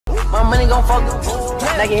My money gon' fuck up.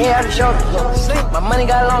 Like your hair out the shoulder. My money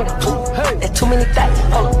got longer. There's too many thoughts.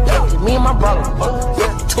 It's me and my brother.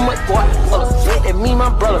 Too much boy. It's me and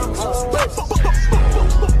my brother.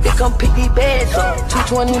 They come pick these bags up.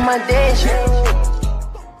 220 my dash.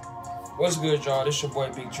 What's good, y'all? This your boy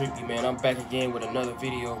Big Tricky, man. I'm back again with another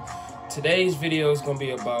video. Today's video is gonna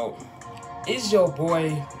be about, is your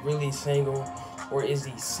boy really single or is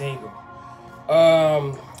he single?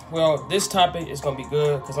 Well, this topic is gonna be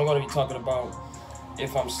good because I'm gonna be talking about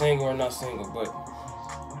if I'm single or not single. But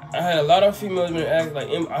I had a lot of females been asking, like,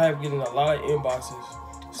 I have getting a lot of inboxes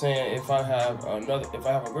saying if I have a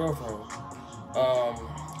girlfriend,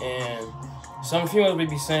 and some females may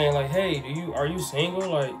be saying like, hey, are you single?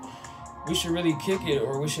 Like, we should really kick it,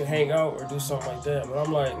 or we should hang out or do something like that. But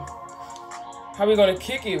I'm like, how we gonna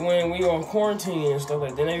kick it when we on quarantine and stuff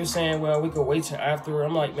like that? Then they were saying, well, we could wait till after.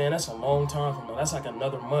 I'm like, man, that's a long time from now. That's like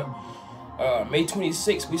another month. May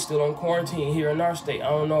 26th, we still on quarantine here in our state. I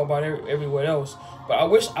don't know about everywhere else, but I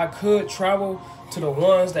wish I could travel to the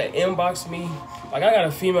ones that inbox me. Like, I got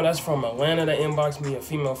a female that's from Atlanta that inboxed me, a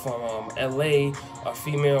female from LA, a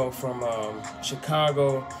female from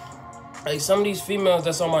Chicago. Like, some of these females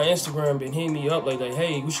that's on my Instagram been hitting me up like,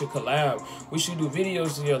 hey, we should collab. We should do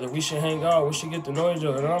videos together. We should hang out. We should get to know each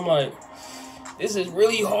other. And I'm like, this is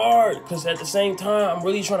really hard because at the same time, I'm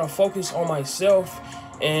really trying to focus on myself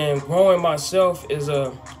and growing myself as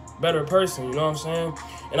a better person, you know what I'm saying?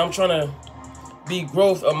 And I'm trying to be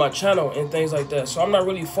growth of my channel and things like that. So I'm not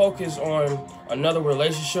really focused on another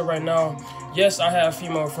relationship right now. Yes, I have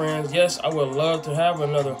female friends. Yes, I would love to have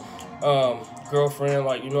another girlfriend,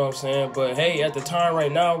 like, you know what I'm saying? But hey, at the time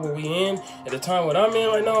right now where we in, at the time what I'm in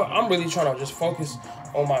right now, I'm really trying to just focus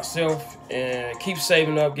on myself and keep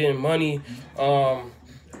saving up, getting money.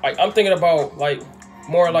 Like, I'm thinking about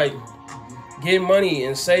more like getting money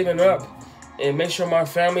and saving up and make sure my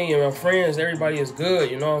family and my friends, everybody is good,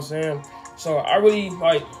 you know what I'm saying? So I really,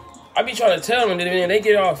 like, I be trying to tell them, and they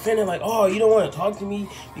get all offended, like, oh, you don't want to talk to me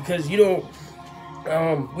because you don't,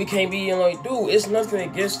 we can't be in, like, dude, it's nothing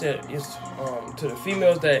against that. It's to the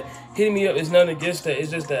females that hitting me up, it's nothing against that. It's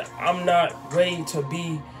just that I'm not ready to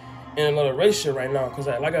be in another relationship right now, because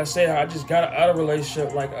like I said, I just got out of a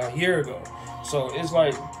relationship like a year ago. So it's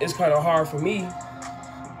like, it's kind of hard for me.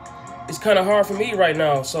 It's kind of hard for me right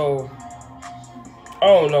now. So I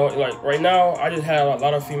don't know, like, right now I just have a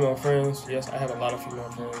lot of female friends. Yes, I have a lot of female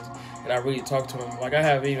friends, and I really talk to them. Like, I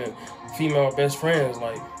have even female best friends.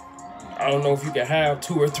 Like, I don't know if you can have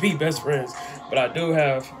 2 or 3 best friends, but I do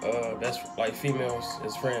have females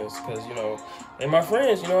as friends, because, you know, they're my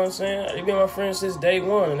friends, you know what I'm saying? They've been my friends since day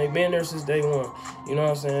one, and they've been there since day one, you know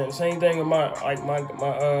what I'm saying? Same thing with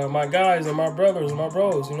my guys and my brothers and my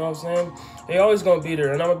bros, you know what I'm saying? They always gonna be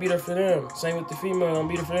there, and I'm gonna be there for them. Same with the female, I'm gonna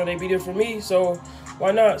be there for them, they be there for me, so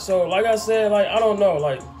why not? So, like I said, like, I don't know,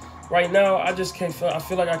 like, right now, I just can't feel, I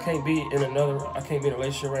feel like I can't be in a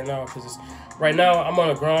relationship right now, because right now, I'm on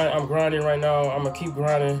a grind, I'm grinding right now, I'm gonna keep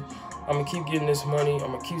grinding, I'm gonna keep getting this money,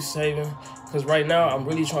 I'm gonna keep saving, because right now, I'm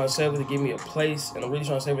really trying to save it to give me a place, and I'm really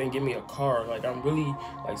trying to save it and give me a car. Like, I'm really,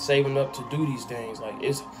 like, saving up to do these things. Like,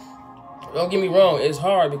 don't get me wrong, it's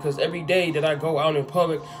hard, because every day that I go out in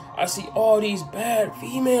public, I see all these bad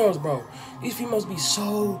females, bro. These females be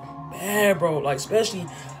so bad, bro. Like, especially,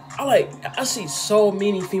 I see so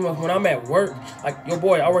many females when I'm at work. Like, yo,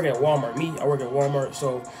 boy, I work at Walmart. I work at Walmart.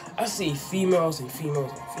 So I see females and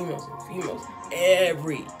females and females and females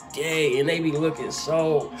every day. And they be looking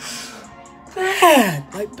so bad.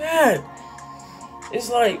 Like, bad. It's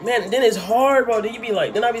like, man, then it's hard, bro. Then you be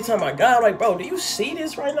like, then I be telling my God, like, bro, do you see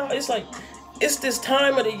this right now? It's like, it's this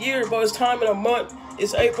time of the year, bro. It's time of the month.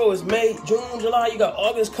 It's April, it's May, June, July. You got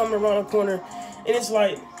August coming around the corner. And it's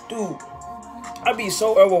like, dude, I be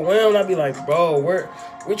so overwhelmed. I be like, bro,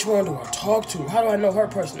 which one do I talk to? How do I know her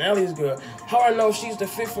personality is good? How I know she's the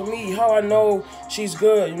fit for me? How I know she's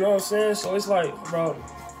good? You know what I'm saying? So it's like, bro,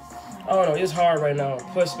 I don't know. It's hard right now.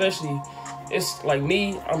 But especially, it's like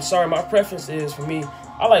me. I'm sorry. My preference is, for me,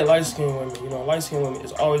 I like light-skinned women. You know, light-skinned women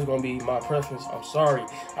is always gonna be my preference. I'm sorry.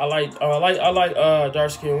 I like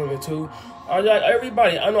dark-skinned women too. I like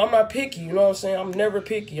everybody. I know I'm not picky, you know what I'm saying? I'm never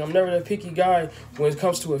picky. I'm never the picky guy when it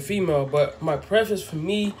comes to a female. But my preference, for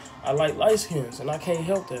me, I like light skins, and I can't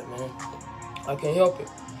help that, man. I can't help it.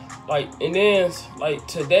 Like, and then, like,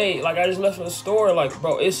 today, like, I just left the store, like,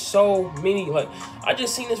 bro, it's so many. Like, I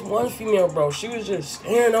just seen this one female, bro. She was just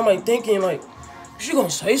staring. I'm like thinking, like, is she gonna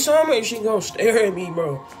say something, or is she gonna stare at me,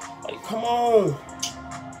 bro? Like, come on.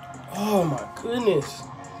 Oh my goodness.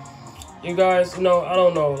 You guys, you know, I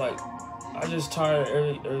don't know, like, I just tired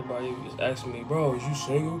of everybody just asking me, bro, is you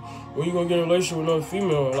single? When you gonna get in a relationship with another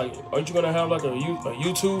female? Like, aren't you gonna have like a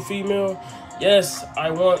YouTube female? Yes,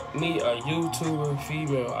 I want me a YouTuber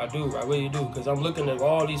female. I do, I really do, because I'm looking at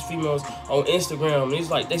all these females on Instagram, and it's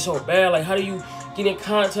like they so bad. Like, how do you get in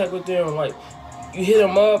contact with them? Like, you hit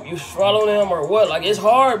them up, you follow them, or what? Like, it's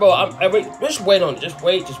hard, bro. Just wait on it. Just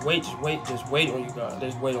wait on you guys.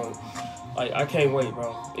 Just wait on it. Like, I can't wait,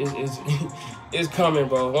 bro. It's coming,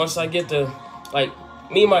 bro. Once I get to, like,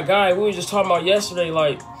 me and my guy, we were just talking about yesterday,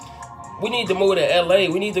 like, we need to move to LA.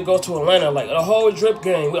 We need to go to Atlanta. Like, the whole Drip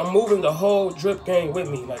gang. I'm moving the whole Drip gang with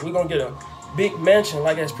me. Like, we're going to get a big mansion.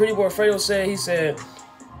 Like, as Pretty Boy Fredo said, he said,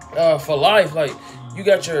 for life, like, you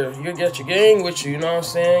got your gang with you, you know what I'm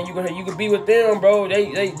saying? You can be with them, bro.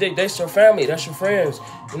 That's your family, that's your friends.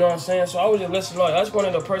 You know what I'm saying? So I was just listening, like, that's one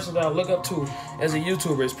of the persons that I look up to as a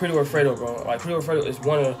YouTuber. It's Pretty Boy Fredo, bro. Like, Pretty Boy Fredo is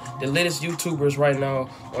one of the latest YouTubers right now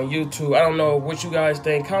on YouTube. I don't know what you guys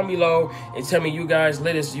think. Comment below and tell me you guys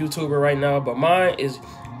latest YouTuber right now. But mine is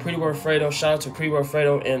Pretty Boy Fredo. Shout out to Pretty Boy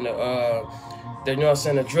Fredo and you know what I'm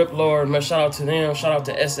saying, the Drip Lord. Man, shout out to them. Shout out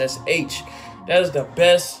to SSH. That is the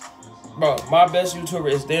best. Bro, my best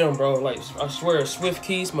YouTuber is them, bro. Like, I swear, Swift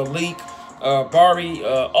Keys, Malik, Barbie,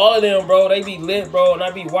 all of them, bro. They be lit, bro. And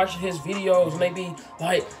I be watching his videos, and they be,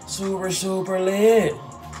 like, super lit.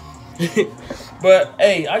 But,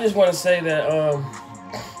 hey, I just want to say that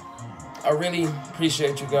I really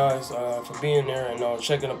appreciate you guys for being there and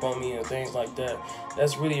checking up on me and things like that.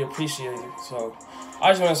 That's really appreciated. So,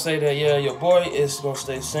 I just want to say that, yeah, your boy is going to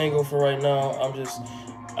stay single for right now.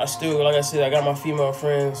 I still, like I said, I got my female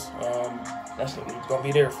friends. That's gonna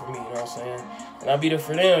be there for me, you know what I'm saying? And I'll be there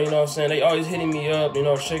for them, you know what I'm saying? They always hitting me up, you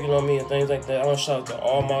know, checking on me and things like that. I want to shout out to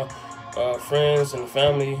all my friends and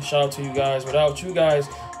family. Shout out to you guys. Without you guys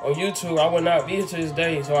on YouTube, I would not be here to this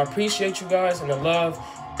day. So I appreciate you guys and the love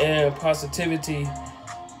and positivity.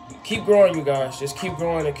 Keep growing, you guys. Just keep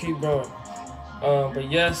growing and keep growing. But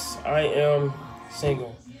yes, I am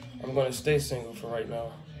single. I'm gonna stay single for right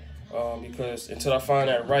now. Because until I find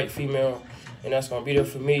that right female, and that's gonna be there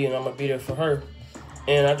for me, and I'm gonna be there for her.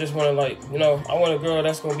 And I just want to, like, you know, I want a girl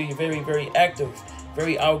that's gonna be very active,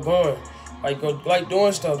 very outgoing, like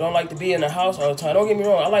doing stuff. Don't like to be in the house all the time. Don't get me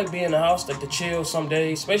wrong, I like being in the house, like to chill some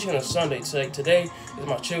days, especially on a Sunday. So, like, today is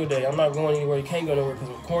my chill day. I'm not going anywhere. You can't go nowhere because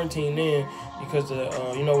I'm quarantined in because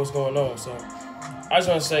of you know what's going on. So I just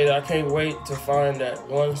want to say that I can't wait to find that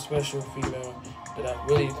one special female that I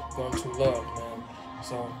really going to love, man.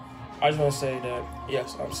 So I just want to say that,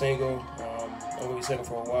 yes, I'm single. I'm going to be single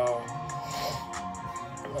for a while.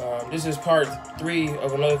 This is part 3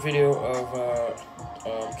 of another video of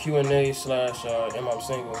Q&A / am I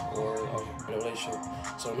single or in a relationship.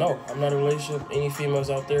 So, no, I'm not in a relationship. Any females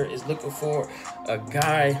out there is looking for a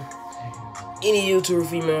guy, any YouTuber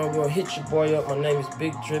female, I'm going to hit your boy up. My name is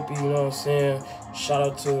Big Drippy, you know what I'm saying? Shout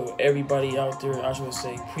out to everybody out there. I just want to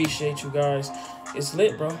say appreciate you guys. It's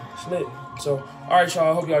lit, bro. It's lit. So, alright,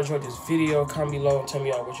 y'all. I hope y'all enjoyed this video. Comment below and tell me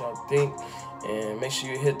y'all what y'all think. And make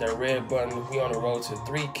sure you hit that red button. We on the road to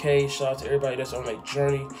 3K. Shout out to everybody that's on that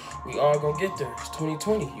journey. We all gonna get there. It's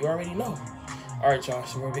 2020. You already know. Alright, y'all.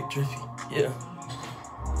 So we're Big Drippy. Yeah.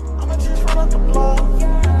 I'ma just run up the block.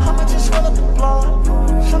 I'ma just run up the block.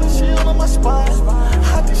 Shawty, she all on my spot.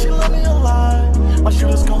 I think she love me a lot. My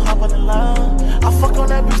shooters gon' hop on the line. I fuck on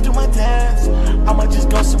that bitch, do my dance. I'ma just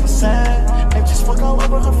go super sad and just fuck all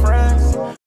over her friends.